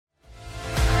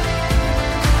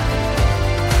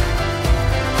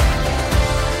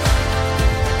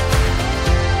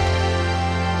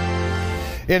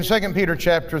In 2 Peter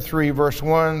chapter 3, verse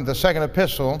 1, the second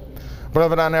epistle,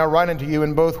 Beloved, I now write unto you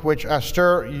in both which I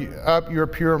stir up your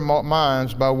pure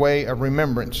minds by way of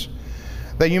remembrance,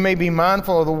 that you may be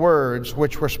mindful of the words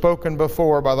which were spoken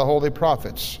before by the holy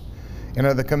prophets, and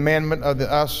of the commandment of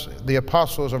us, the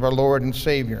apostles of our Lord and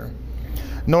Savior.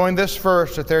 Knowing this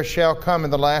first, that there shall come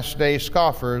in the last days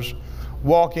scoffers,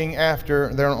 walking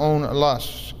after their own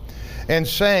lusts, and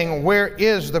saying, Where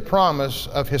is the promise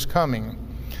of his coming?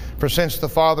 For since the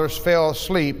fathers fell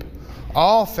asleep,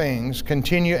 all things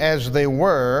continue as they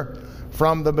were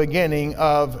from the beginning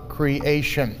of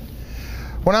creation.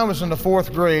 When I was in the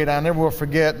 4th grade, I never will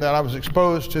forget that I was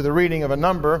exposed to the reading of a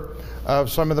number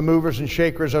of some of the movers and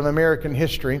shakers of American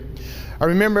history. I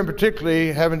remember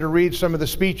particularly having to read some of the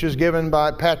speeches given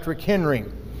by Patrick Henry.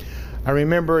 I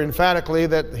remember emphatically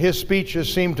that his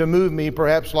speeches seemed to move me,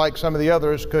 perhaps like some of the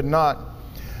others could not.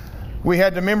 We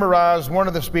had to memorize one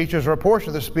of the speeches, or a portion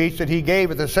of the speech that he gave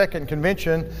at the Second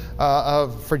Convention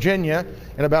of Virginia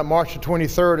in about March the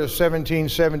 23rd of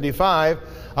 1775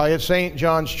 at St.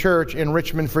 John's Church in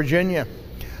Richmond, Virginia.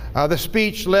 The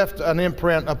speech left an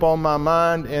imprint upon my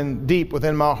mind and deep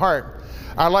within my heart.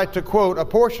 I'd like to quote a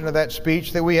portion of that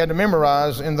speech that we had to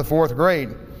memorize in the 4th grade.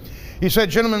 He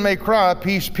said, Gentlemen may cry,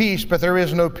 peace, peace, but there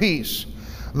is no peace.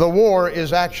 The war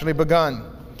is actually begun.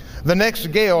 The next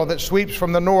gale that sweeps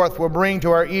from the north will bring to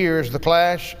our ears the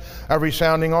clash of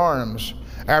resounding arms.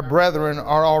 Our brethren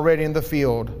are already in the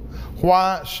field.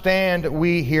 Why stand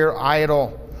we here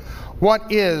idle?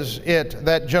 What is it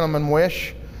that gentlemen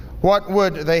wish? What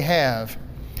would they have?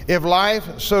 If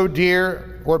life so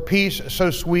dear or peace so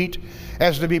sweet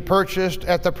as to be purchased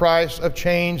at the price of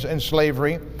chains and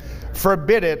slavery,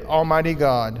 forbid it, Almighty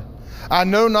God. I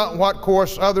know not what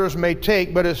course others may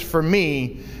take, but as for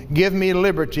me, give me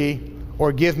liberty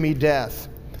or give me death.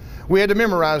 We had to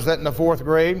memorize that in the 4th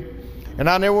grade, and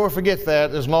I never will forget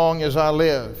that as long as I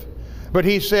live. But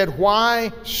he said,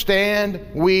 Why stand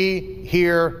we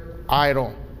here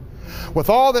idle? With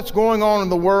all that's going on in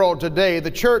the world today,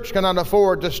 the church cannot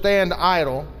afford to stand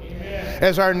idle. Amen.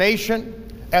 As our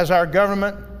nation, as our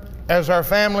government, as our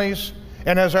families,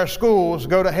 and as our schools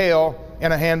go to hell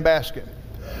in a handbasket.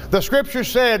 The scripture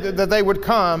said that they would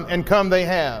come, and come they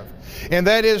have. And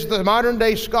that is the modern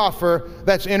day scoffer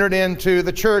that's entered into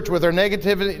the church with their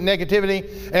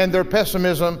negativity and their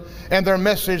pessimism and their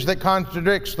message that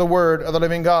contradicts the word of the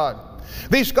living God.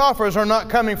 These scoffers are not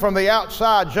coming from the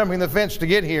outside, jumping the fence to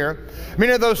get here.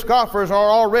 Many of those scoffers are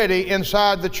already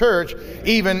inside the church,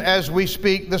 even as we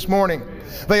speak this morning.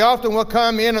 They often will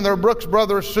come in their Brooks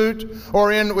Brothers suit,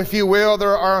 or in, if you will,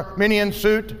 their Arminian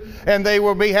suit, and they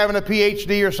will be having a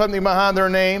PhD or something behind their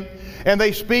name. And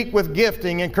they speak with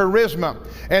gifting and charisma,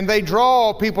 and they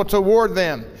draw people toward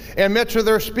them. And much of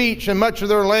their speech and much of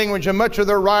their language and much of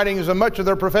their writings and much of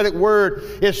their prophetic word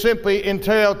is simply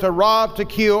entailed to rob, to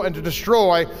kill, and to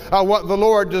destroy what the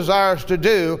Lord desires to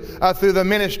do through the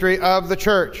ministry of the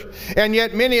church. And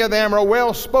yet many of them are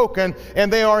well spoken,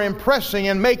 and they are impressing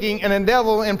and making an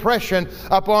indelible impression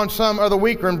upon some of the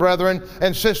weaker brethren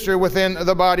and sisters within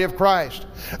the body of Christ.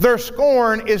 Their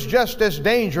scorn is just as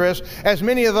dangerous as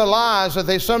many of the lies that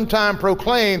they sometimes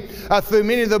proclaim through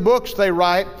many of the books they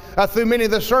write, through many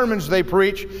of the sermons they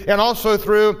preach, and also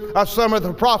through some of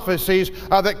the prophecies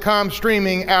that come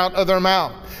streaming out of their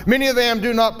mouth. Many of them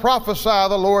do not prophesy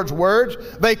the Lord's words.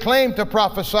 They claim to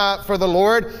prophesy for the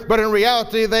Lord, but in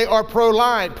reality they are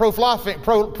pro-lie,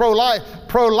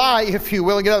 if you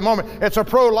will. Get out of the moment. It's a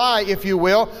pro-lie, if you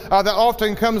will, that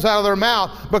often comes out of their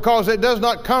mouth because it does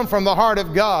not come from the heart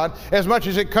of God as much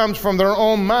as it comes from their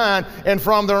own mind and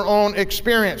from their own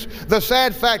experience. The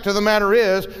sad fact of the matter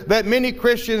is that many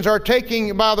Christians are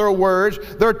taken by their words,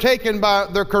 they're taken by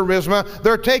their charisma,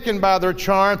 they're taken by their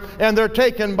charm, and they're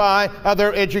taken by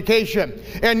their education.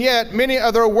 And yet many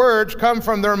of their words come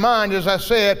from their mind, as I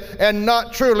said, and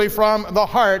not truly from the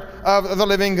heart of the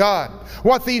living God.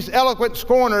 What these eloquent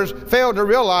scorners failed to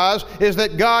realize is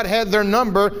that God had their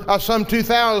number some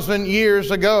 2,000 years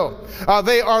ago.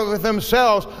 They are with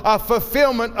themselves a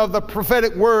fulfillment of the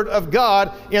prophetic word of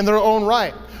God in their own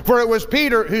right. For it was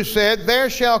Peter who said, There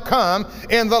shall come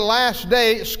in the last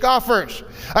day scoffers.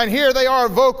 And here they are,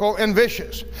 vocal and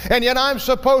vicious. And yet I'm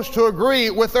supposed to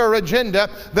agree with their agenda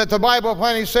that the Bible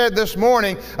plainly said this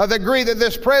morning, they agree that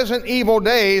this present evil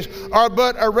days are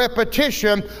but a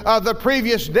repetition of the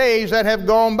previous days that have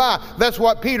gone by. That's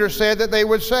what Peter said that they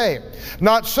would say.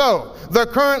 Not so. The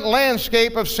current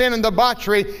landscape of sin and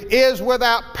debauchery is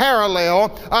without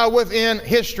parallel within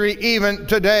history even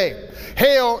today.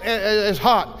 Hell is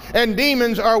hot, And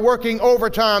demons are working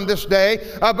overtime this day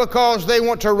because they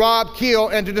want to rob, kill,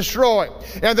 and to destroy.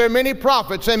 And there are many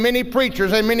prophets and many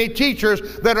preachers and many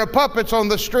teachers that are puppets on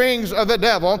the strings of the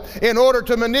devil in order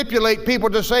to manipulate people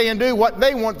to say and do what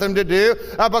they want them to do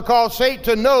because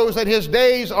Satan knows that his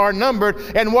days are numbered,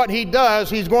 and what he does,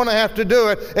 he's going to have to do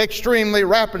it extremely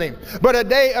rapidly. But a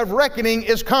day of reckoning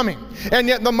is coming, and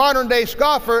yet the modern day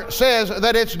scoffer says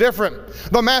that it's different.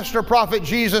 The master prophet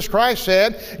Jesus Christ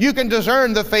said, you can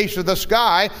discern the face of the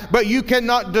sky, but you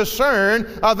cannot discern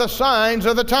the signs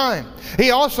of the time.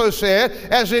 He also said,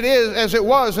 as it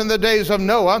was in the days of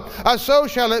Noah, so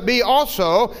shall it be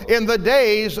also in the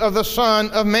days of the Son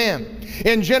of Man.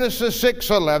 In Genesis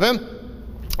 6:11,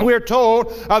 we're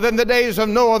told that in the days of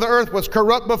Noah, the earth was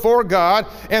corrupt before God,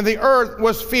 and the earth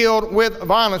was filled with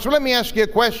violence. So let me ask you a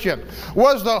question.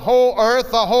 Was the whole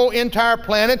earth, the whole entire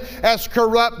planet, as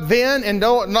corrupt then in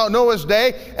Noah's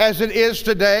day as it is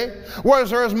today?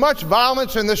 Was there as much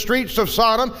violence in the streets of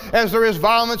Sodom as there is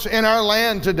violence in our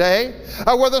land today?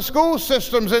 Were the school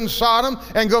systems in Sodom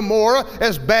and Gomorrah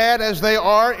as bad as they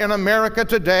are in America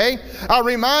today? I'll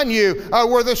remind you,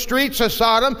 were the streets of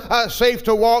Sodom safe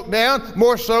to walk down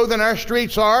more so than our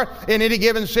streets are in any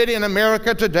given city in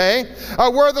America today?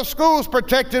 Were the schools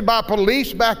protected by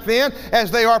police back then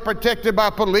as they are protected by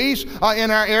police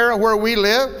in our era where we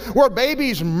live? Were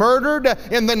babies murdered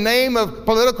in the name of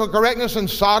political correctness in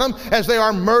Sodom as they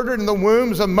are murdered in the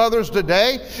wombs of mothers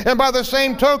today? And by the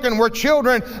same token, were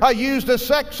children used as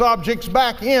sex objects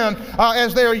back in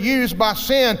as they are used by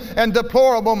sin and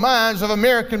deplorable minds of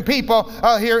American people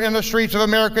here in the streets of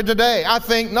America today? I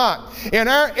think not. In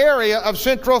our area of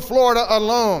Central Florida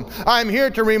alone, I'm here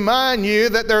to remind you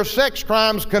that there are sex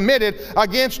crimes committed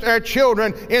against our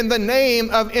children in the name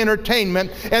of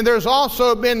entertainment. And there's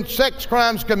also been sex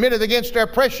crimes committed against our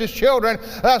precious children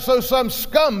so some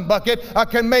scum bucket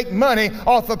can make money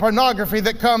off the pornography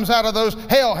that comes out of those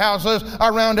hell houses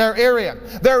around our area.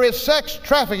 There is sex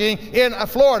trafficking in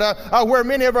Florida where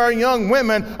many of our young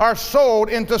women are sold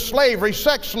into slavery,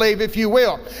 sex slave if you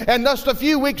will. And just a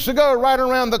few weeks ago, right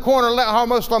around the corner,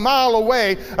 almost a mile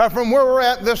away from where we're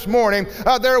at this morning,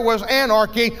 there was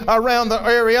anarchy around the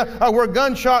area where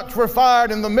gunshots were fired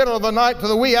in the middle of the night to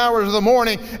the wee hours of the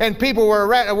morning, and people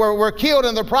were killed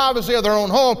in the privacy of their own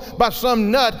home by some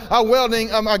nut wielding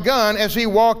a gun as he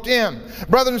walked in.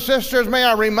 Brothers and sisters, may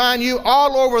I remind you,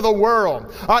 all over the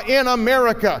world, in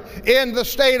America, in the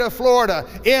state of Florida,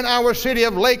 in our city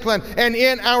of Lakeland, and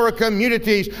in our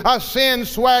communities, sin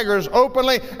swaggers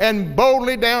openly and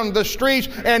boldly down the streets,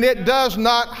 and it does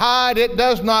not hide, it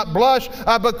does not blush,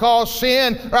 because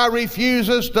sin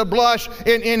refuses to blush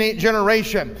in any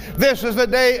generation. This is the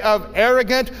day of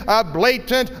arrogant,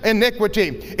 blatant iniquity.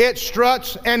 It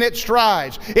struts and it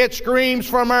strides. It screams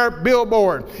from our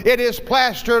billboard. It is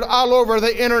plastered all over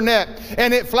the internet,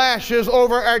 and it flashes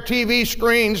over our TV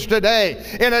screens today.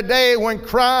 In a day when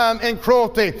crime and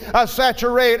cruelty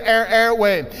saturate our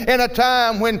airway, in a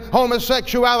time when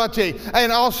homosexuality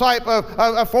and all type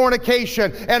of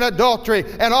fornication and adultery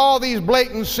and all these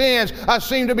blatant sins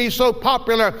seem to be so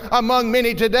popular among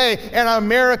many today, and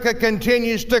America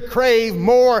continues to crave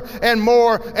more and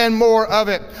more and more of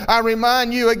it. I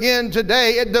remind you again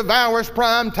today, it devours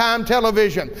prime time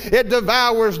television. It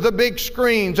devours the big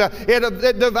screens.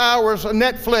 It devours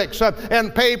Netflix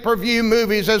and pay-per-view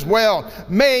movies as well.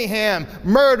 Mayhem,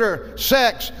 murder,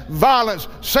 sex, violence,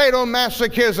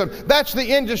 sadomasochism. That's the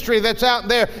industry that's out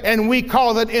there, and we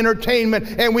call it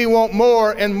entertainment, and we want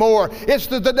more and more. It's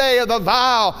the day of the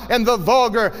vile and the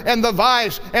vulgar and the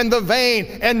vice and the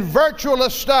vain and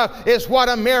virtuous stuff is what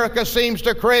America seems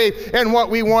to crave and what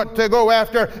we want to go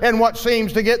after and what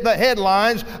seems to get the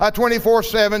headlines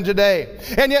 24/7 today.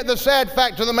 And yet the sad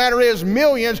fact of the matter is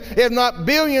millions, if not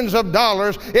billions of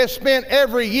dollars is spent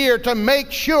every year to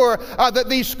make sure that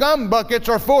these scum buckets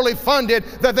are fully funded,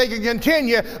 that they can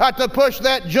continue to push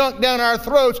that junk down our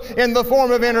throats in the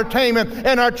form of entertainment.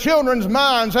 And our children's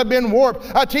minds have been warped.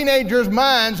 Our teenagers'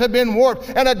 minds have been warped.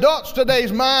 And adults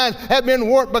today's minds have been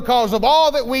warped because of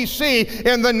all that we see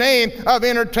in the name of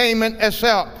entertainment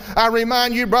itself. I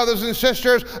remind you, brothers and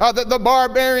sisters, that the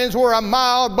barbarians were a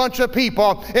mild bunch of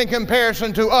people in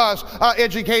comparison to us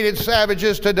educated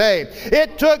savages today.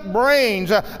 It took brains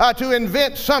to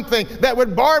invent something that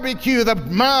would barbecue the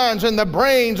minds and the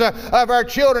brains of our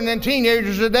children and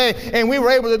teenagers today, and we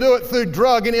were able to do it through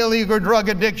drug and illegal drug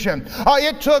addiction.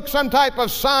 It took some type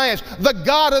of science, the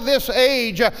God of this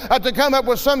age, to come up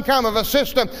with some kind of a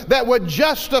system that would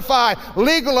justify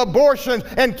legal abortions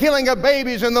and killing of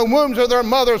babies in the wombs of their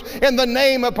mothers in the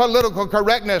name of political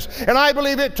correctness. And I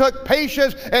believe it took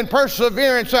patience and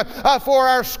perseverance for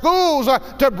our schools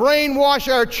to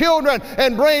brainwash our children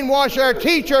and brainwash our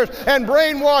teachers and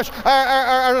brainwash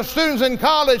our students in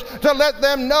college to let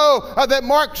them know that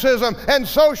Marxism and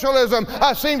socialism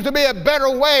seems to be a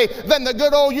better way than the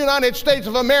good old United States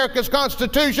of America's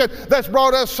Constitution that's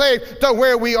brought us safe to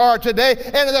where we are today.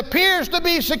 And it appears to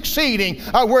be succeeding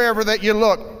wherever that you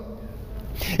look.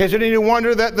 Is it any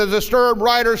wonder that the disturbed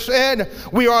writer said,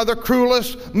 "We are the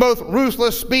cruelest, most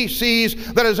ruthless species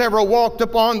that has ever walked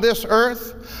upon this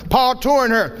earth"? Paul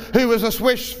Turner, who was a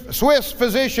Swiss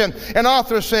physician and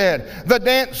author, said, "The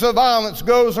dance of violence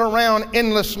goes around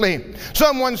endlessly."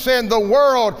 Someone said, "The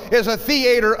world is a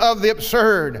theater of the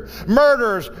absurd.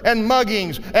 Murders and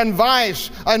muggings and vice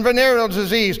and venereal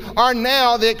disease are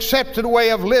now the accepted way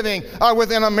of living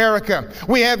within America.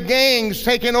 We have gangs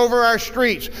taking over our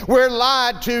streets. We're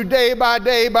lied to day by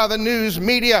the news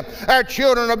media. Our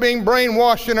children are being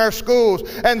brainwashed in our schools.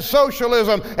 And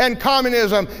socialism and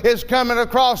communism is coming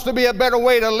across to be a better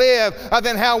way to live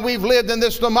than how we've lived in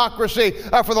this democracy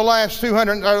for the last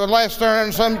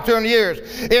 200 years.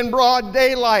 In broad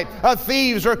daylight,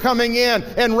 thieves are coming in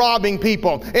and robbing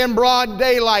people. In broad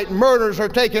daylight, murders are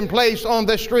taking place on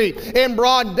the street. In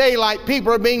broad daylight,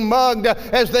 people are being mugged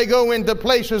as they go into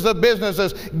places of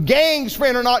businesses. Gangs,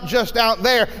 friend, are not just out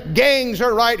there. Gangs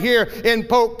are right here in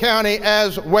Polk County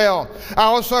as well. I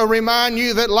also remind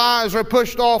you that lies are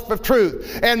pushed off of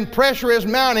truth, and pressure is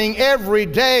mounting every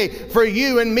day for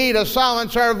you and me to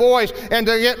silence our voice and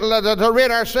to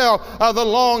rid ourselves of the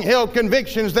long-held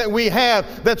convictions that we have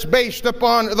that's based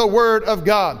upon the Word of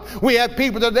God. We have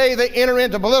people today that enter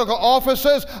into political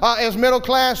offices as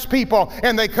middle-class people,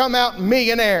 and they come out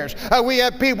millionaires. We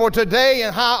have people today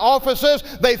in high offices,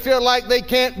 they feel like they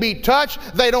can't be touched.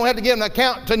 They don't have to give an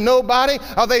account to nobody.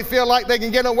 They feel like they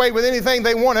can get away with anything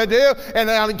they want to do. And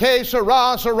in case,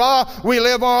 sirrah, we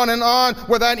live on and on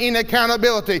without any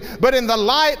accountability. But in the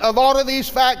light of all of these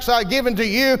facts I've given to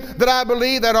you that I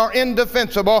believe that are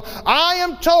indefensible, I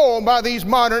am told by these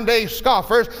modern day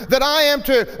scoffers that I am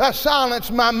to silence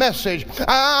my message.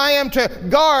 I am to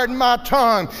guard my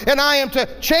tongue, and I am to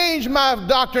change my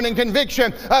doctrine and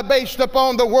conviction based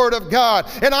upon the Word of God.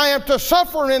 And I am to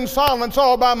suffer in silence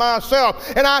all by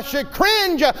myself. And I should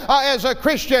cringe as a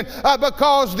Christian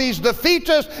because these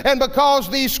defeatists and because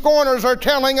these scorners are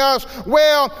telling us,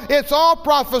 well, it's all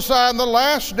prophesied in the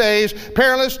last days,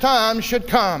 perilous times should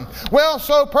come. Well,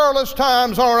 so perilous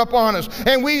times are upon us,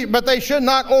 but they should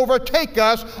not overtake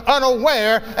us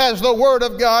unaware, as the Word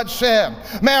of God said.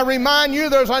 May I remind you,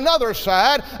 there's another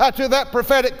side to that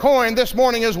prophetic coin this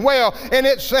morning as well, and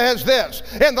it says this: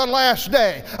 in the last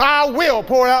day, I will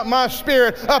pour out my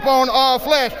Spirit upon all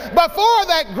flesh before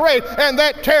that great and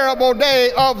that terrible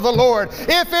day of the Lord.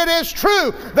 If it is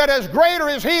true that as greater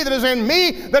is He that is in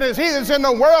me than is He that is in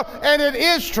the world, and it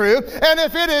is true, and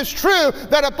if it is true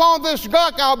that upon this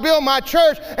rock I'll build my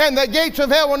church, and the gates of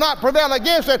hell will not prevail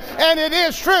against it, and it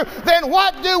is true, then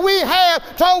what do we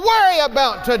have to worry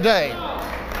about today?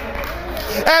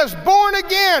 As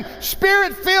born-again,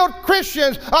 Spirit-filled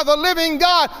Christians of the living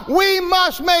God, we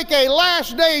must make a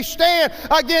last-day stand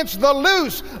against the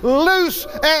loose,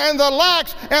 and the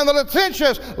lax, and the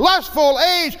licentious, lustful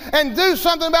age, and do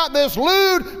something about this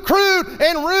lewd, crude,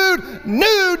 and rude,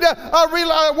 nude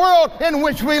world in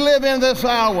which we live in this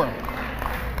hour.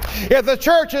 If the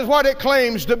church is what it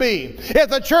claims to be, if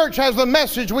the church has the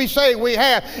message we say we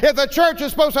have, if the church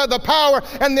is supposed to have the power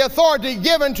and the authority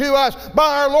given to us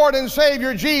by our Lord and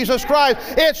Savior Jesus Christ,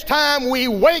 it's time we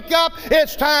wake up,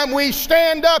 it's time we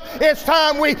stand up, it's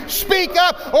time we speak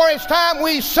up, or it's time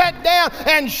we sit down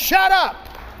and shut up.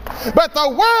 But the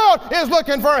world is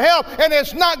looking for help, and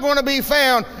it's not going to be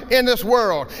found in this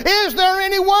world. Is there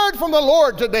any word from the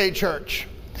Lord today, church?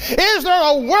 Is there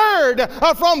a word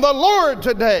from the Lord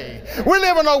today? We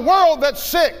live in a world that's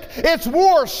sick. It's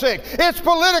war sick. It's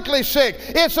politically sick.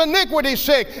 It's iniquity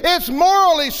sick. It's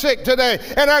morally sick today.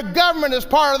 And our government is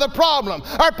part of the problem.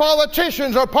 Our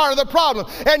politicians are part of the problem.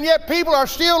 And yet people are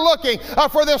still looking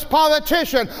for this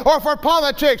politician or for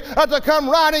politics to come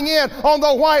riding in on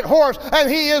the white horse, and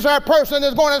he is our person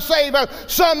that's going to save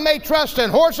us. Some may trust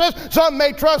in horses. Some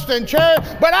may trust in chariots.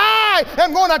 But I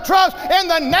am going to trust in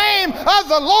the name of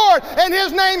the Lord, and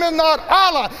His name is not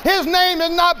Allah. His name is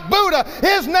not Buddha.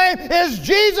 His name is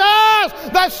Jesus,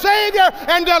 the Savior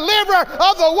and Deliverer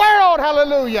of the world.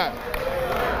 Hallelujah.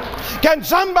 Can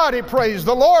somebody praise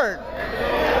the Lord?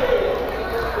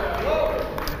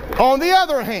 On the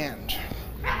other hand,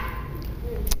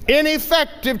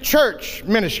 ineffective church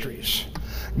ministries,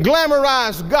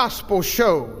 glamorized gospel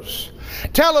shows,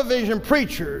 television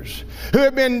preachers who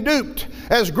have been duped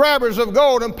as grabbers of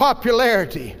gold and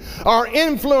popularity are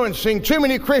influencing too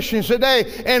many Christians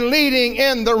today and leading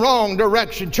in the wrong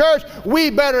direction. Church, we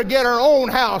better get our own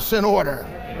house in order.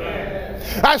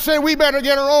 I said we better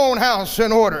get our own house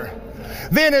in order.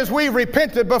 Then as we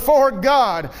repented before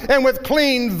God and with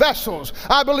clean vessels,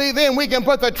 I believe then we can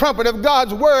put the trumpet of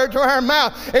God's word to our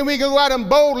mouth and we can go out and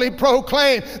boldly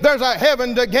proclaim there's a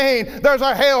heaven to gain, there's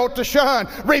a hell to shun.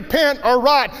 Repent or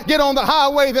rot. Get on the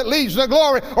highway that leads to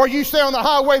glory, or you stay on the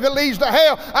highway that leads to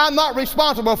hell. I'm not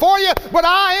responsible for you, but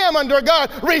I am under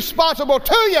God responsible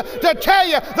to you to tell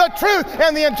you the truth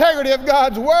and the integrity of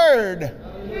God's word.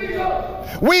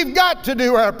 We've got to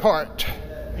do our part.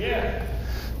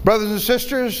 Brothers and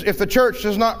sisters, if the church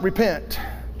does not repent,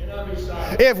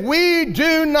 if we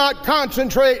do not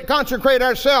consecrate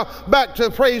ourselves back to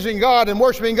praising God and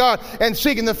worshiping God and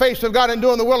seeking the face of God and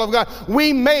doing the will of God,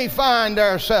 we may find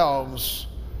ourselves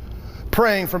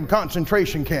praying from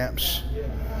concentration camps,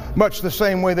 much the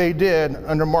same way they did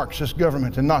under Marxist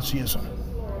government and Nazism.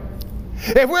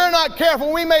 If we're not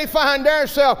careful, we may find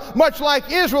ourselves, much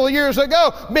like Israel years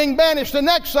ago, being banished in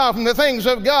exile from the things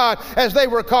of God as they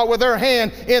were caught with their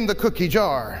hand in the cookie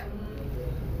jar.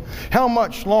 How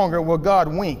much longer will God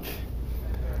wink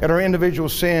at our individual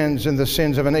sins and the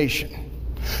sins of a nation?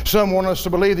 Some want us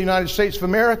to believe the United States of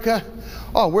America,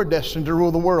 oh, we're destined to rule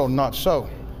the world. Not so.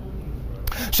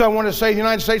 Some want to say the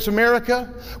United States of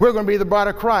America, we're going to be the bride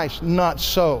of Christ. Not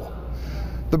so.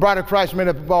 The bride of Christ is made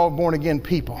up of all born-again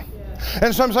people.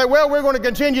 And some say, well, we're going to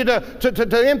continue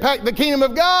to impact the kingdom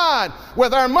of God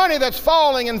with our money that's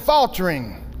falling and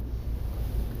faltering.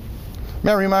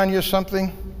 May I remind you of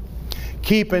something?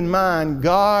 Keep in mind,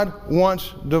 God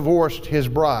once divorced His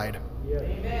bride.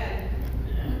 Amen.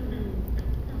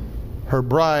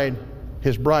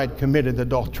 His bride committed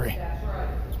adultery. That's right.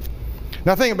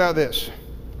 Now think about this.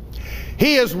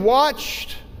 He has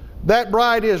watched that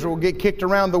bride Israel get kicked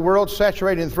around the world,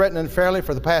 saturated and threatened unfairly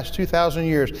for the past 2,000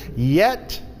 years.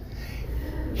 Yet,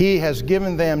 He has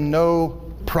given them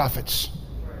no prophets.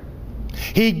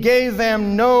 He gave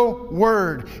them no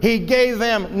word. He gave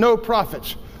them no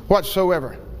prophets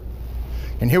whatsoever.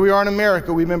 And here we are in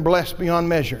America. We've been blessed beyond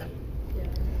measure.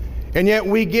 And yet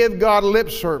we give God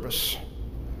lip service.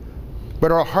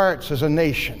 But our hearts as a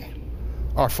nation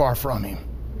are far from Him.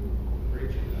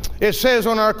 It says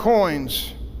on our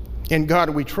coins, in God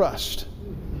we trust.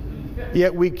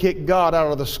 Yet we kick God out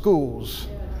of the schools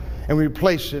and we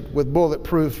replace it with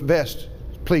bulletproof vest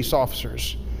police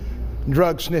officers,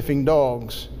 drug-sniffing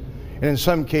dogs, and in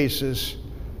some cases,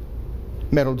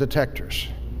 metal detectors.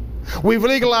 We've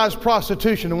legalized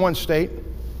prostitution in one state.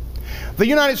 The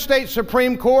United States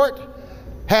Supreme Court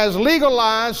has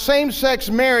legalized same-sex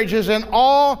marriages in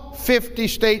all 50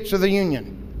 states of the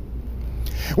Union.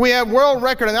 We have world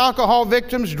record in alcohol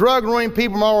victims, drug-ruined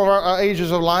people from all of our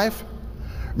ages of life.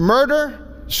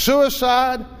 Murder,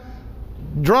 suicide,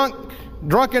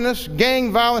 drunkenness,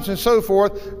 gang violence, and so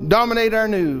forth dominate our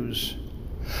news.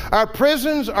 Our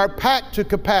prisons are packed to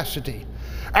capacity.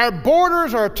 Our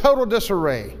borders are a total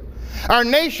disarray. Our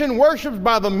nation worships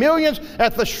by the millions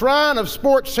at the shrine of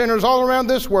sports centers all around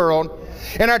this world.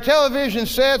 And our television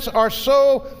sets are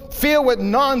so filled with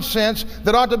nonsense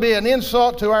that ought to be an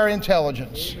insult to our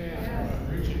intelligence.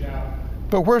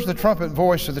 But where's the trumpet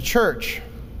voice of the church?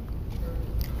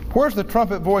 Where's the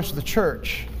trumpet voice of the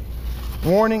church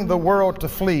warning the world to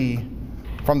flee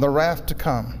from the wrath to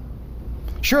come?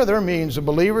 Sure, there are millions of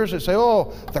believers that say,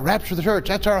 oh, the rapture of the church,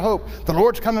 that's our hope. The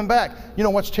Lord's coming back. You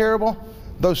know what's terrible?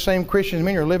 Those same Christians,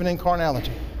 many are living in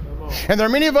carnality. And there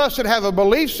are many of us that have a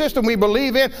belief system we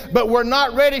believe in, but we're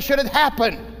not ready should it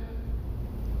happen.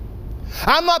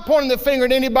 I'm not pointing the finger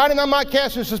at anybody, and I'm not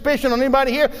casting suspicion on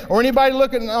anybody here or anybody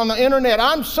looking on the internet.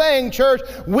 I'm saying, church,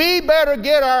 we better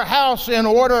get our house in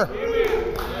order.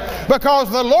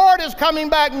 Because the Lord is coming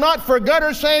back not for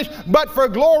gutter saints, but for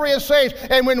glorious saints.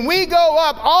 And when we go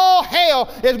up, all hell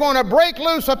is going to break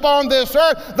loose upon this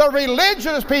earth. The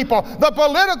religious people, the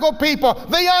political people,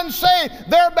 the unsaved,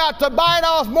 they're about to bite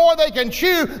off more they can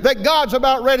chew that God's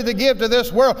about ready to give to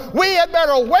this world. We had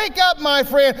better wake up, my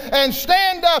friend, and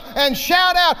stand up and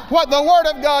shout out what the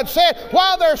Word of God said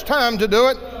while there's time to do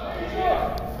it.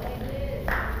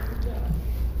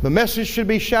 The message should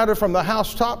be shouted from the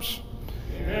housetops.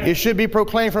 It should be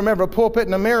proclaimed from every pulpit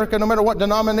in America, no matter what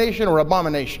denomination or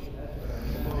abomination.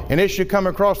 And it should come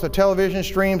across the television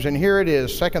streams, and here it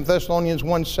is, 2 Thessalonians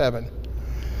 1:7.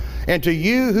 And to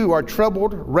you who are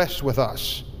troubled, rest with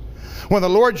us, when the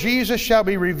Lord Jesus shall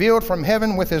be revealed from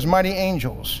heaven with his mighty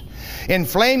angels, in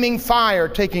flaming fire,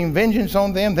 taking vengeance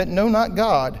on them that know not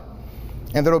God,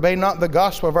 and that obey not the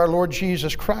gospel of our Lord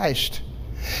Jesus Christ.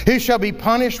 He shall be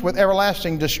punished with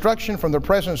everlasting destruction from the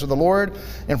presence of the Lord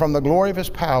and from the glory of his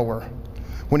power,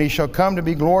 when he shall come to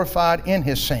be glorified in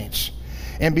his saints,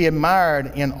 and be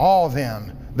admired in all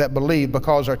them that believe,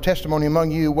 because our testimony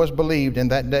among you was believed in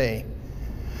that day.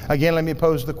 Again, let me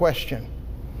pose the question.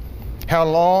 How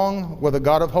long will the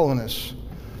God of holiness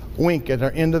wink at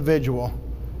our individual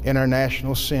and our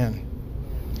national sin?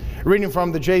 Reading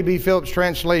from the J.B. Phillips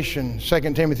translation,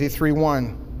 2 Timothy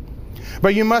 3:1.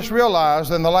 But you must realize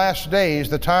that in the last days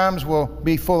the times will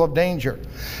be full of danger.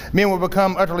 Men will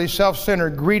become utterly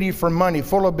self-centered, greedy for money,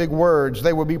 full of big words.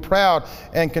 They will be proud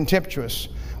and contemptuous,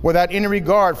 without any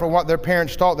regard for what their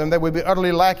parents taught them. They will be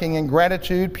utterly lacking in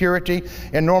gratitude, purity,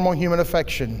 and normal human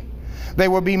affection. They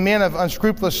will be men of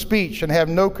unscrupulous speech and have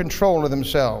no control of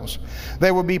themselves.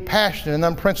 They will be passionate and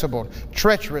unprincipled,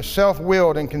 treacherous,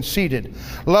 self-willed, and conceited,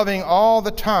 loving all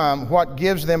the time what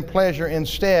gives them pleasure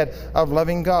instead of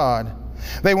loving God.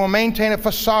 They will maintain a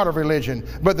facade of religion,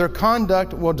 but their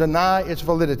conduct will deny its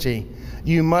validity.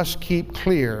 You must keep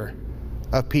clear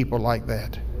of people like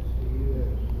that.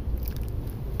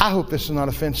 I hope this is not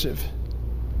offensive.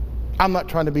 I'm not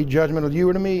trying to be judgmental to you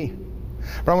or to me.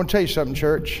 But I want to tell you something,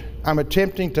 church. I'm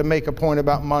attempting to make a point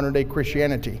about modern day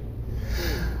Christianity.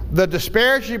 The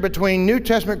disparity between New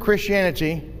Testament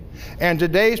Christianity and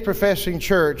today's professing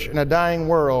church in a dying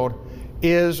world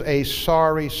is a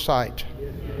sorry sight.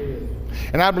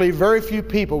 And I believe very few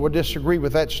people would disagree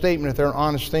with that statement if they're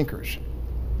honest thinkers.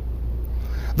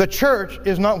 The church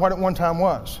is not what it one time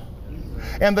was.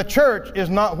 And the church is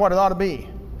not what it ought to be.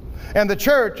 And the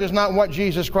church is not what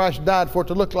Jesus Christ died for it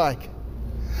to look like.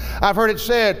 I've heard it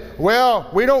said, well,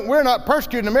 we're not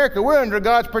persecuted in America. We're under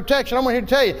God's protection. I'm here to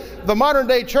tell you, the modern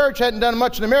day church hadn't done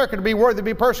much in America to be worthy to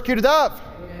be persecuted of.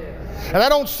 And I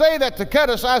don't say that to cut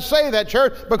us. I say that,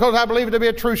 church, because I believe it to be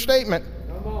a true statement.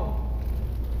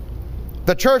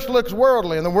 The church looks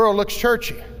worldly and the world looks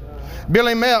churchy.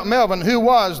 Billy Melvin, who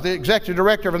was the executive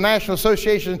director of the National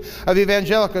Association of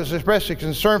Evangelicals, expressed his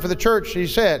concern for the church. He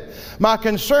said, "My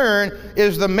concern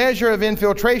is the measure of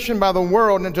infiltration by the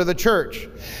world into the church.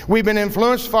 We've been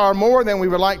influenced far more than we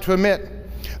would like to admit.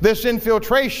 This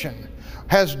infiltration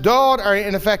has dulled our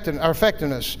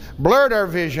effectiveness, blurred our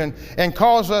vision, and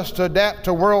caused us to adapt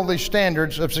to worldly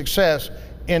standards of success."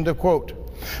 End of quote.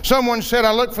 Someone said,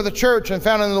 "I looked for the church and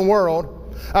found it in the world.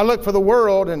 I looked for the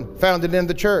world and found it in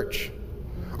the church."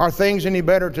 Are things any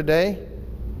better today?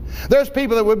 There's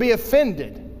people that would be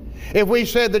offended if we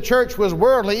said the church was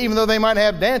worldly, even though they might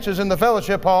have dances in the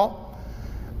fellowship hall,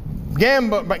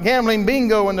 gambling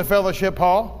bingo in the fellowship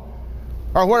hall,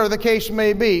 or whatever the case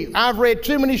may be. I've read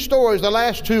too many stories the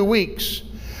last 2 weeks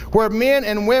where men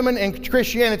and women in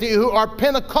Christianity who are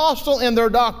Pentecostal in their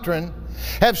doctrine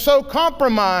have so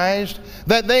compromised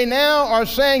that they now are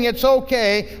saying it's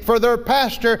okay for their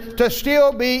pastor to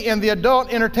still be in the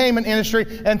adult entertainment industry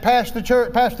and pastor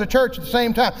the church at the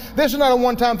same time. This is not a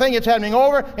one-time thing. It's happening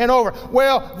over and over.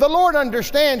 Well, the Lord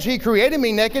understands He created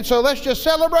me naked, so let's just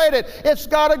celebrate it. It's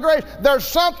God of grace. There's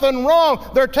something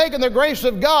wrong. They're taking the grace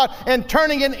of God and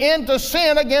turning it into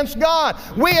sin against God.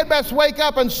 We had best wake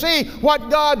up and see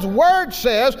what God's Word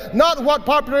says, not what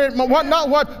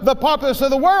the populace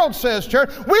of the world says, church.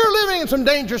 We're living in some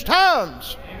dangerous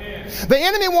times. Amen. The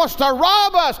enemy wants to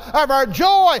rob us of our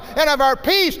joy and of our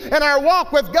peace and our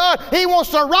walk with God. He wants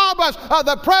to rob us of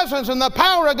the presence and the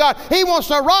power of God. He wants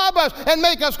to rob us and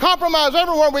make us compromise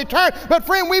everywhere we turn. But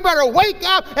friend, we better wake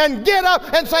up and get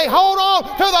up and say, hold on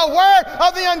to the Word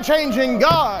of the unchanging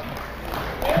God.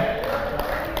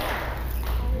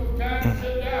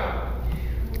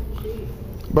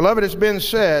 Beloved, it's been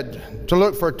said to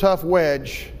look for a tough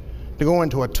wedge to go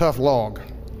into a tough log.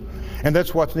 And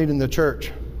that's what's needed in the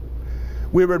church.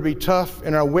 We would be tough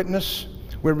in our witness.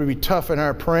 We would be tough in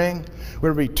our praying. We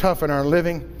would be tough in our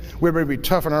living. We would be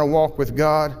tough in our walk with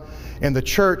God. And the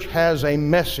church has a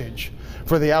message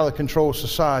for the out-of-control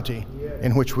society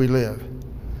in which we live.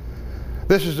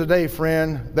 This is the day,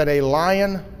 friend, that a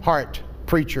lion-heart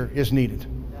preacher is needed.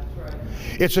 That's right.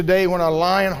 It's a day when a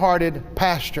lion-hearted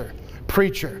pastor,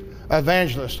 preacher,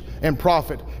 evangelist, and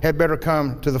prophet had better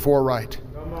come to the forefront.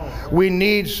 We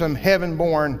need some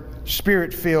heaven-born,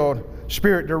 spirit-filled,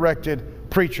 spirit-directed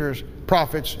preachers,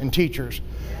 prophets, and teachers,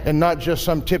 and not just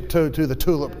some tiptoe to the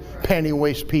tulip,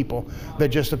 panty-waist people that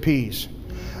just appease.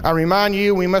 I remind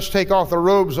you, we must take off the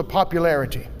robes of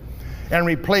popularity and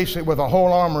replace it with the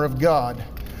whole armor of God,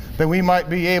 that we might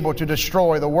be able to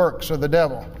destroy the works of the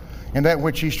devil and that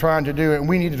which he's trying to do. And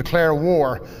we need to declare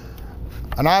war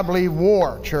And I believe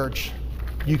war, church.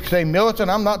 You say militant,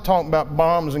 I'm not talking about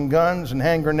bombs and guns and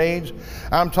hand grenades.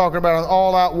 I'm talking about an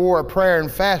all-out war of prayer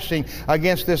and fasting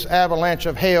against this avalanche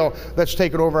of hell that's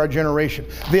taken over our generation.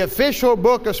 The official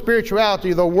book of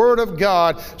spirituality, the Word of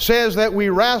God, says that we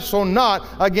wrestle not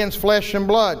against flesh and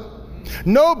blood.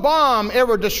 No bomb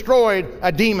ever destroyed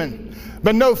a demon,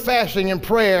 but no fasting and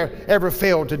prayer ever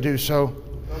failed to do so.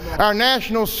 Our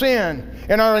national sin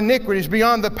and our iniquities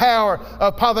beyond the power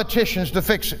of politicians to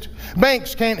fix it.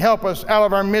 Banks can't help us out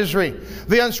of our misery.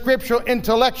 The unscriptural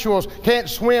intellectuals can't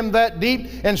swim that deep,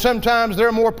 and sometimes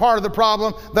they're more part of the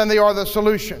problem than they are the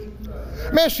solution.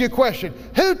 Let me ask you a question.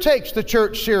 Who takes the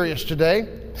church serious today?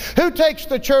 Who takes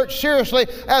the church seriously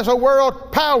as a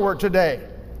world power today?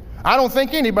 I don't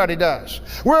think anybody does.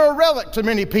 We're a relic to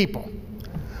many people.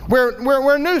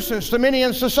 We're a nuisance to many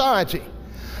in society.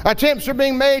 Attempts are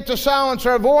being made to silence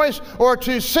our voice or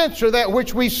to censor that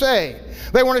which we say.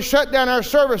 They want to shut down our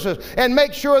services and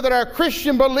make sure that our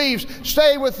Christian beliefs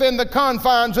stay within the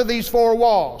confines of these four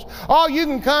walls. Oh, you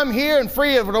can come here and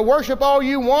free to worship all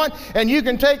you want, and you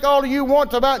can take all you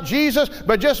want about Jesus,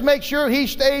 but just make sure He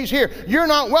stays here. You're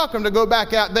not welcome to go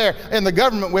back out there in the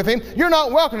government with Him. You're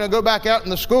not welcome to go back out in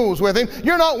the schools with Him.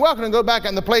 You're not welcome to go back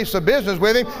in the place of business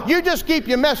with Him. You just keep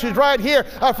your message right here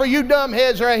for you dumb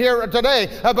heads right here today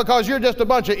because you're just a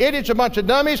bunch of idiots, a bunch of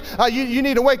dummies. You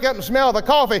need to wake up and smell the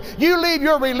coffee. You leave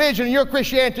your religion, your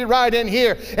Christianity right in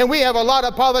here. And we have a lot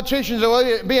of politicians that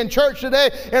will be in church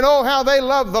today, and oh, how they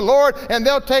love the Lord, and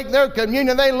they'll take their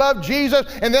communion, they love Jesus,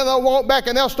 and then they'll walk back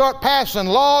and they'll start passing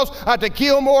laws to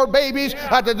kill more babies,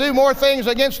 to do more things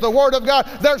against the Word of God.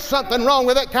 There's something wrong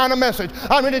with that kind of message.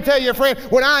 I'm going to tell you, friend,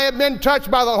 when I have been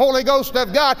touched by the Holy Ghost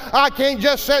of God, I can't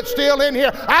just sit still in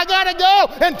here. I got to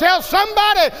go and tell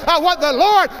somebody what the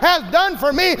Lord has done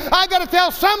for me. I got to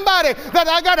tell somebody that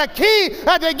I got a key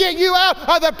to get you out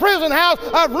of the prison house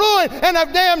of ruin and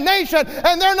of damnation,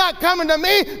 and they're not coming to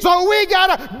me, so we got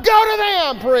to go to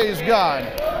them. Praise God.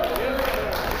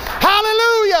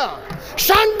 Hallelujah.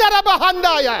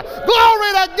 Shandarabahandaya.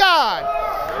 Glory to God.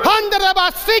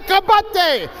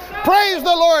 Handarabasikabate. Praise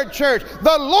the Lord, church.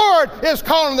 The Lord is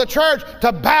calling the church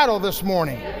to battle this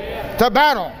morning. To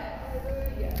battle.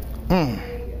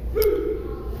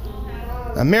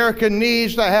 America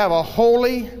needs to have a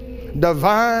holy,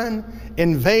 divine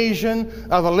invasion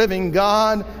of the living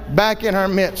God back in our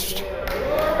midst.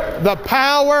 The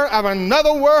power of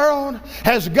another world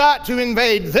has got to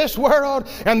invade this world,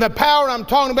 and the power I'm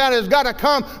talking about has got to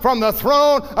come from the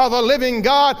throne of the living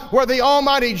God, where the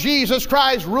Almighty Jesus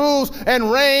Christ rules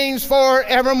and reigns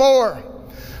forevermore.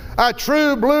 A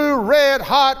true blue, red,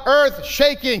 hot,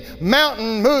 earth-shaking,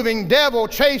 mountain-moving,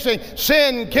 devil-chasing,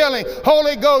 sin-killing,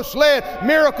 Holy Ghost-led,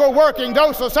 miracle-working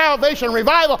dose of salvation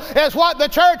revival is what the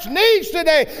church needs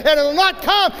today. And it will not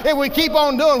come if we keep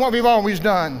on doing what we've always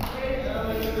done.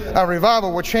 A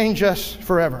revival will change us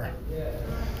forever.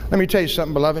 Let me tell you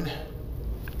something, beloved.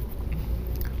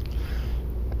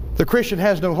 The Christian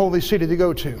has no holy city to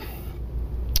go to.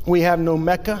 We have no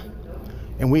Mecca,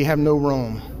 and we have no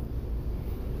Rome.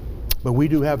 But we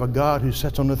do have a God who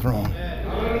sits on the throne.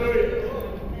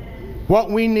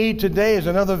 What we need today is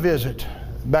another visit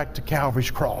back to Calvary's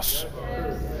cross.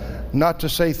 Not to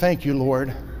say thank you,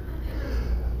 Lord,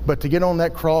 but to get on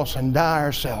that cross and die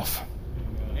ourselves.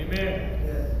 Amen.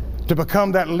 To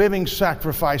become that living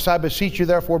sacrifice. I beseech you,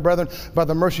 therefore, brethren, by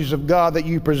the mercies of God, that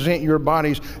you present your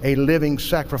bodies a living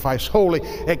sacrifice, holy,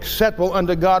 acceptable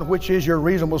unto God, which is your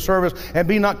reasonable service. And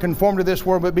be not conformed to this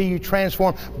world, but be you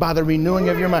transformed by the renewing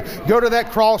of your mind. Go to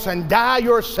that cross and die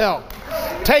yourself.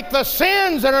 Take the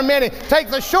sins that are many. Take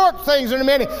the short things that are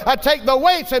many. Take the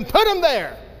weights and put them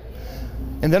there.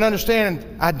 And then understand,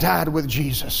 I died with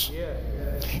Jesus.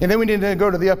 And then we need to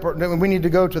go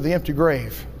to the empty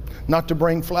grave. Not to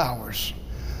bring flowers,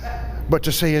 but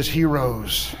to say as He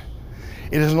rose,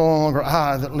 it is no longer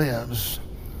I that lives,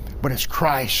 but it's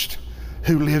Christ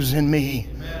who lives in me,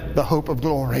 the hope of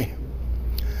glory.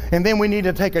 And then we need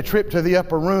to take a trip to the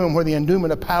upper room where the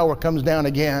endowment of power comes down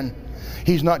again.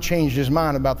 He's not changed His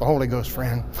mind about the Holy Ghost,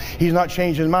 friend. He's not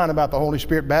changed His mind about the Holy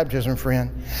Spirit baptism,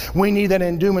 friend. We need that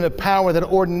endowment of power that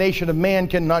ordination of man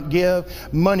cannot give,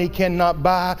 money cannot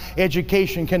buy,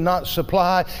 education cannot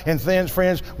supply. And then,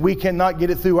 friends, we cannot get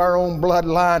it through our own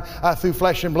bloodline, through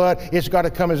flesh and blood. It's got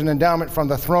to come as an endowment from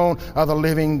the throne of the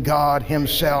living God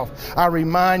Himself. I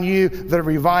remind you that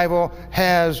revival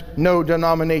has no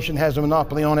denomination, has a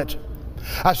monopoly on it.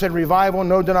 I said revival,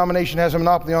 no denomination has a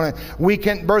monopoly on it. We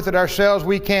can't birth it ourselves.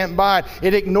 We can't buy it.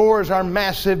 It ignores our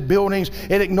massive buildings.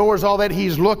 It ignores all that.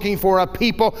 He's looking for a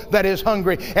people that is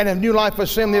hungry. And if New Life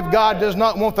Assembly of God does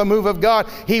not want the move of God,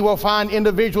 He will find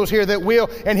individuals here that will,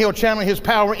 and He'll channel His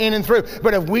power in and through.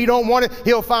 But if we don't want it,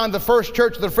 He'll find the First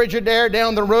Church of the Frigidaire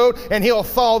down the road, and He'll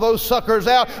thaw those suckers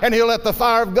out, and He'll let the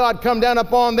fire of God come down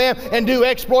upon them and do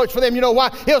exploits for them. You know why?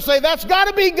 He'll say, that's got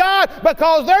to be God,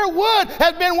 because their wood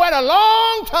has been wet a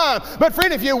long time. But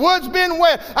friend, if your wood's been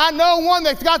wet, I know one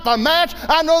that's got the match.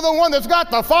 I know the one that's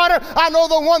got the fodder. I know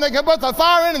the one that can put the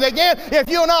fire in it again. If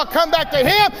you'll not come back to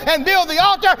Him and build the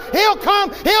altar, He'll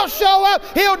come, He'll show up,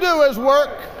 He'll do His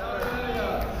work.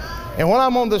 And while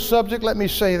I'm on this subject, let me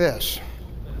say this.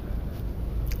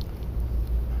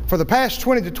 For the past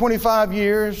 20 to 25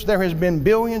 years, there has been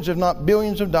billions, if not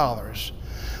billions of dollars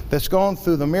that's gone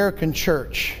through the American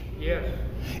church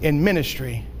in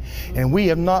ministry, and we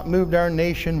have not moved our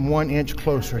nation 1 inch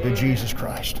closer to Jesus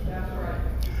Christ.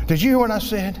 Did you hear what I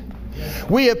said?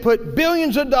 We have put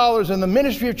billions of dollars in the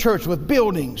ministry of church with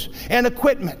buildings and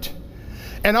equipment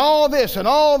and all this and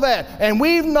all that, and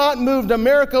we've not moved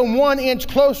America 1 inch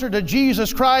closer to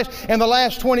Jesus Christ in the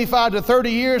last 25 to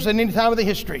 30 years than any time of the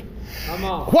history.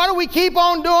 Why do we keep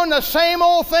on doing the same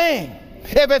old thing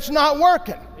if it's not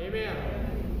working? Amen.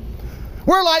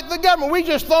 We're like the government. We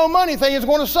just throw money, think it's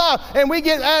going to solve. And we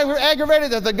get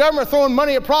aggravated that the government throwing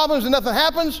money at problems and nothing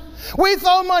happens. We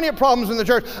throw money at problems in the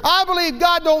church. I believe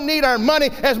God don't need our money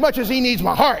as much as He needs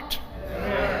my heart.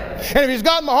 Amen. And if He's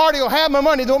got my heart, He'll have my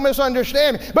money. Don't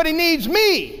misunderstand me. But He needs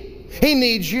me. He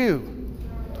needs you.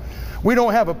 We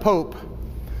don't have a pope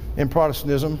in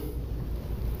Protestantism.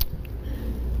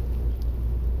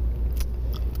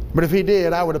 But if he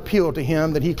did, I would appeal to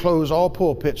him that he close all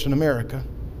pulpits in America,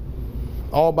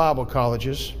 all Bible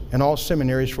colleges, and all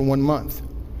seminaries for 1 month.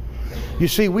 You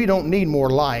see, we don't need more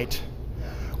light.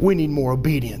 We need more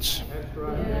obedience.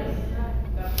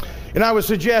 And I would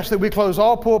suggest that we close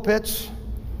all pulpits,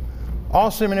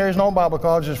 all seminaries, and all Bible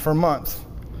colleges for a month,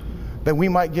 that we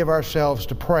might give ourselves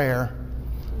to prayer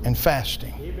and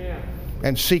fasting. Amen.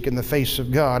 And seeking the face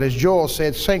of God. As Joel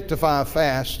said, sanctify a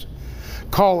fast,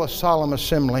 call a solemn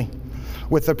assembly,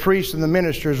 with the priests and the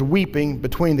ministers weeping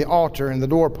between the altar and the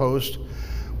doorpost,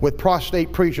 with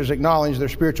prostrate preachers acknowledging their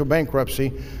spiritual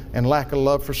bankruptcy and lack of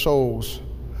love for souls.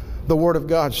 The Word of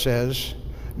God says,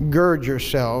 gird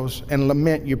yourselves and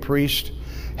lament, you priests,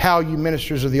 howl, you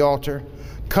ministers of the altar.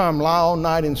 Come, lie all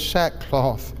night in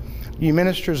sackcloth, you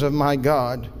ministers of my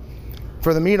God.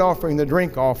 For the meat offering, the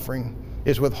drink offering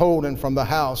is withholden from the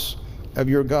house of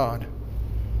your God.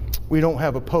 We don't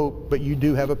have a pope, but you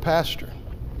do have a pastor.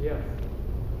 Yeah.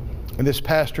 And this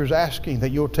pastor is asking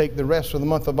that you'll take the rest of the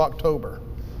month of October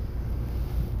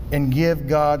and give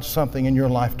God something in your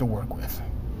life to work with.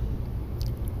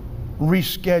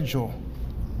 Reschedule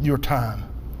your time.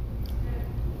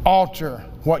 Alter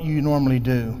what you normally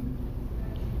do.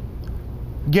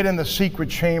 Get in the secret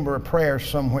chamber of prayer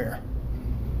somewhere.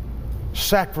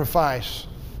 Sacrifice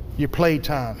your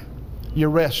playtime, your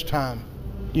rest time,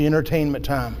 your entertainment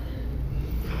time.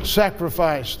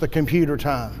 Sacrifice the computer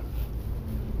time.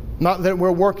 Not that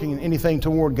we're working anything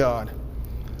toward God,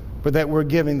 but that we're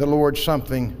giving the Lord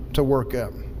something to work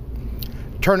up.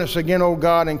 Turn us again, O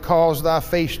God, and cause thy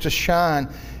face to shine,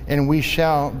 and we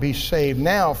shall be saved.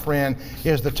 Now, friend,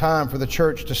 is the time for the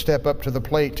church to step up to the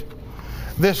plate.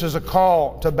 This is a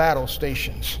call to battle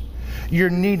stations. You're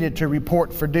needed to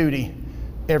report for duty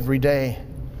every day.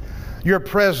 Your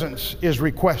presence is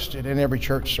requested in every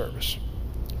church service.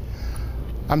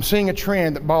 I'm seeing a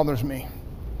trend that bothers me.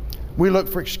 We look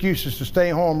for excuses to stay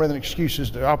home rather than excuses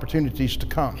to opportunities to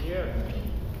come. Yeah.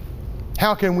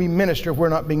 How can we minister if we're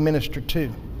not being ministered to?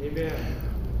 Amen.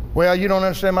 Well, you don't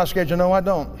understand my schedule. No, I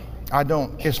don't. I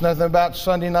don't. It's nothing about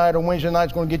Sunday night or Wednesday night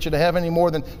is going to get you to heaven any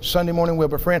more than Sunday morning will.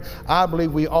 But friend, I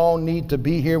believe we all need to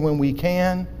be here when we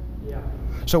can. Yeah.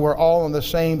 So we're all on the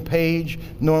same page,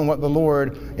 knowing what the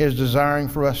Lord is desiring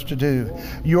for us to do.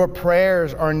 Your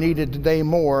prayers are needed today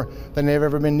more than they've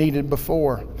ever been needed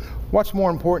before. What's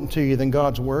more important to you than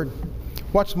God's Word?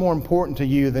 What's more important to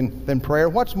you than prayer?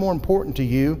 What's more important to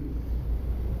you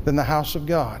than the house of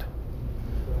God?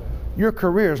 Your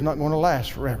career is not going to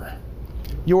last forever.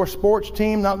 Your sports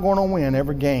team not going to win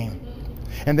every game.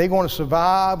 And they're going to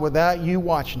survive without you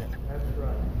watching it.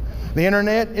 The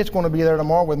internet, it's going to be there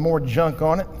tomorrow with more junk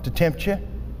on it to tempt you.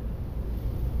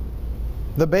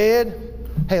 The bed,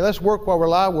 hey, let's work while we're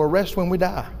alive, we'll rest when we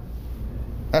die.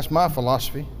 That's my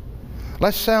philosophy.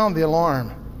 Let's sound the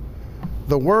alarm.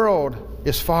 The world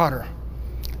is fodder,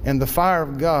 and the fire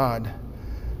of God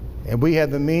And we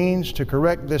have the means to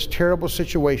correct this terrible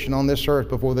situation on this earth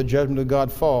before the judgment of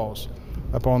God falls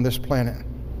upon this planet.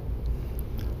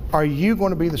 Are you going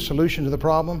to be the solution to the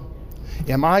problem?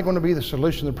 Am I going to be the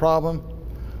solution to the problem?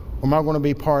 Or am I going to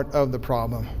be part of the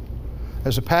problem?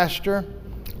 As a pastor,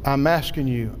 I'm asking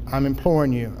you, I'm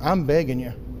imploring you, I'm begging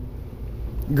you,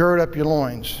 gird up your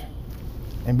loins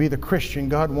and be the Christian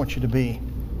God wants you to be.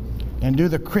 And do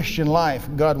the Christian life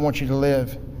God wants you to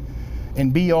live.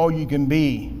 And be all you can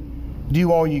be.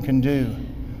 Do all you can do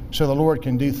so the Lord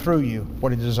can do through you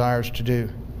what He desires to do.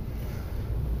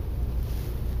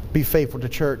 Be faithful to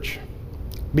church.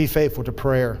 Be faithful to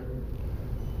prayer.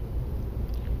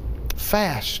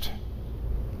 Fast.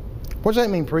 What does that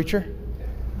mean, preacher?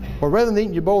 Well, rather than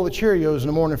eating your bowl of Cheerios in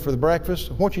the morning for the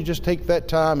breakfast, why don't you just take that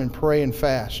time and pray and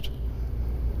fast?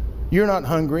 You're not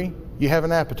hungry. You have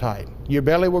an appetite. Your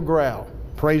belly will growl.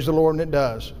 Praise the Lord, and it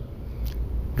does.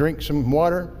 Drink some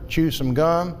water, chew some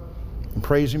gum, and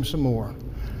praise Him some more.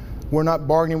 We're not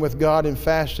bargaining with God in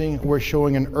fasting. We're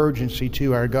showing an urgency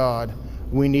to our God.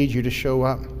 We need you to show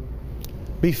up.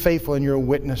 Be faithful in your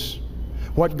witness.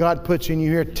 What God puts in you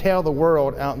here, tell the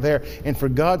world out there. And for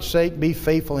God's sake, be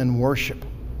faithful in worship.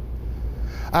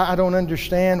 I don't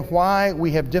understand why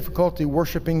we have difficulty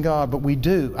worshiping God, but we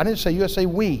do. I didn't say you, I say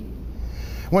we.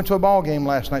 Went to a ball game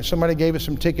last night. Somebody gave us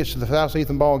some tickets to the South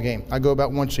Ethan ball game. I go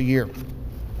about once a year.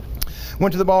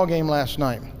 Went to the ball game last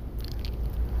night.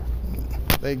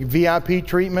 They VIP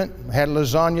treatment. Had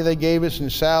lasagna they gave us and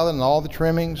salad and all the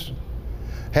trimmings.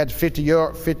 Had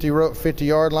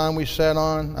 50-yard line we sat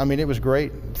on. I mean, it was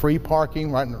great. Free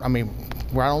parking, right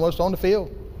almost on the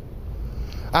field.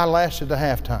 I lasted to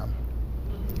halftime.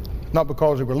 Not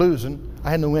because we were losing.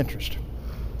 I had no interest.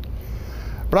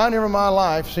 But I never in my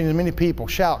life seen as many people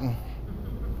shouting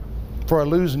for a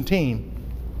losing team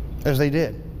as they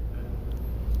did.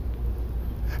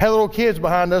 Had little kids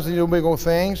behind us, these little big old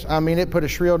things. I mean, it put a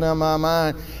shrill down my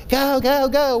mind. Go, go,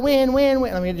 go, win, win,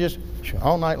 win. I mean, just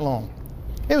all night long.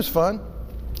 It was fun.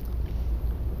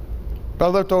 But I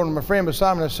looked over to my friend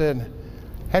beside me and I said,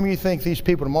 how many of you think these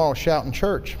people tomorrow will shout in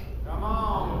church? Come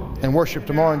on. And worship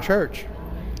tomorrow in church?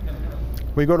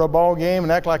 We go to a ball game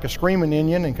and act like a screaming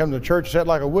Indian and come to church and act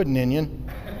like a wooden Indian.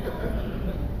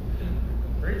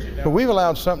 But we've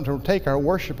allowed something to take our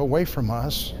worship away from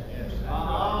us.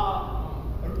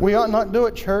 We ought not do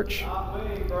it, church.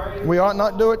 We ought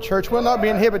not do it, church. We'll not be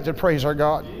inhibited to praise our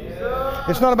God.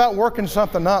 It's not about working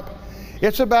something up.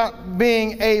 It's about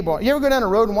being able. You ever go down the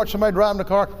road and watch somebody driving the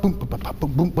car?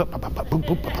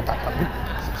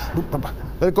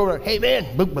 They go over there, hey man.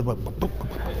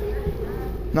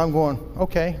 And I'm going,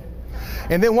 okay.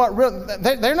 And then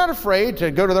they're not afraid to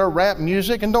go to their rap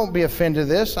music, and don't be offended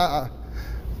to this. I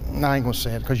ain't going to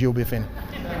say it because you'll be offended.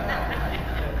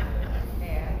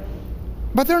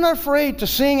 But they're not afraid to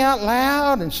sing out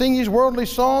loud and sing these worldly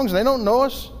songs. They don't know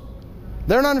us.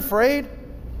 They're not afraid.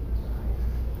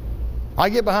 I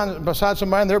get beside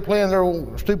somebody and they're playing their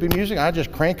old stupid music. I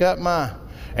just crank up my,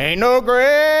 ain't no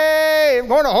grave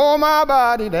going to hold my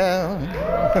body down.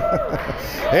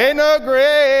 Ain't no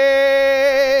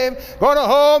grave going to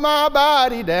hold my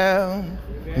body down.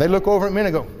 And they look over at me and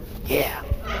they go, yeah.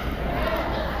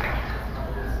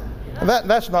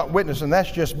 That's not witnessing.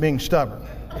 That's just being stubborn.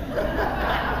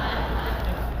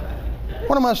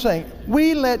 What am I saying?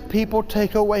 We let people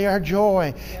take away our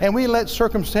joy, and we let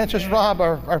circumstances rob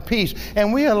our peace,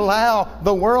 and we allow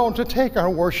the world to take our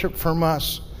worship from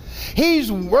us.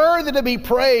 He's worthy to be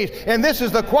praised, and this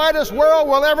is the quietest world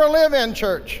we'll ever live in,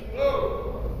 church.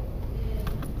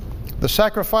 The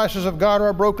sacrifices of God are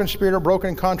a broken spirit, a broken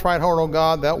and contrite heart, O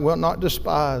God, thou wilt not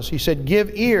despise. He said,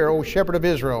 give ear, O shepherd of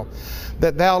Israel,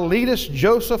 that thou leadest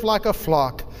Joseph like a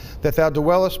flock, that thou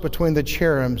dwellest between the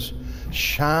cherubims.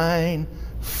 Shine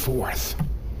forth.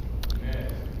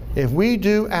 Amen. If we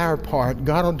do our part,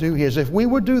 God will do His. If we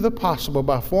would do the possible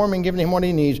by forming and giving Him what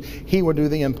He needs, He will do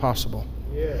the impossible.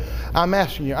 Yeah. I'm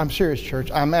asking you, I'm serious, church,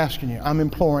 I'm asking you, I'm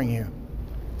imploring you.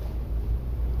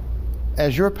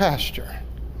 As your pastor,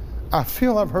 I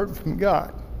feel I've heard from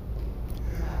God.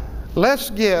 Let's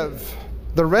give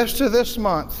the rest of this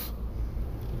month,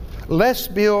 let's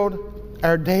build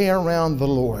our day around the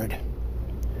Lord.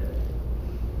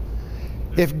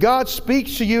 If God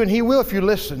speaks to you, and He will if you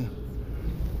listen,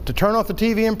 to turn off the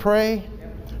TV and pray,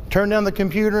 turn down the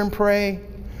computer and pray,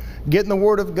 get in the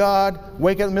Word of God,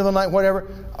 wake up in the middle of the night, whatever,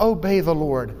 obey the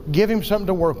Lord. Give Him something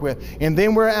to work with. And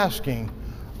then we're asking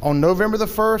on November the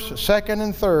 1st, 2nd,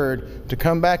 and 3rd to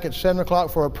come back at 7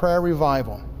 o'clock for a prayer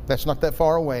revival. That's not that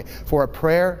far away. For a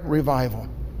prayer revival.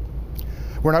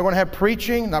 We're not going to have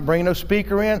preaching, not bringing no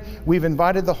speaker in. We've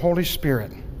invited the Holy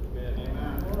Spirit.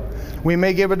 We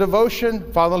may give a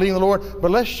devotion, follow the leading of the Lord,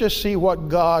 but let's just see what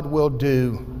God will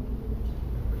do.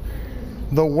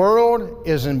 The world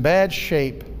is in bad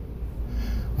shape.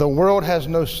 The world has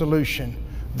no solution.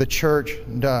 The church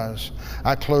does.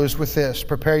 I close with this.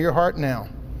 Prepare your heart now.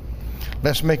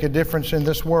 Let's make a difference in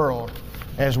this world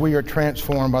as we are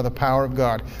transformed by the power of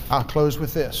God. I'll close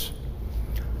with this.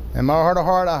 In my heart of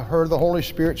heart, I heard the Holy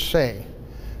Spirit say,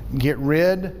 get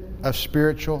rid of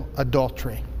spiritual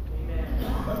adultery.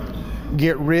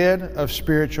 Get rid of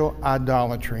spiritual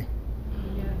idolatry.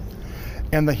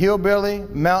 And the hillbilly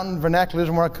mountain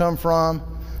vernaculism where I come from,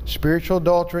 spiritual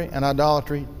adultery and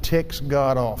idolatry ticks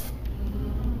God off.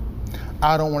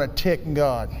 I don't want to tick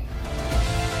God.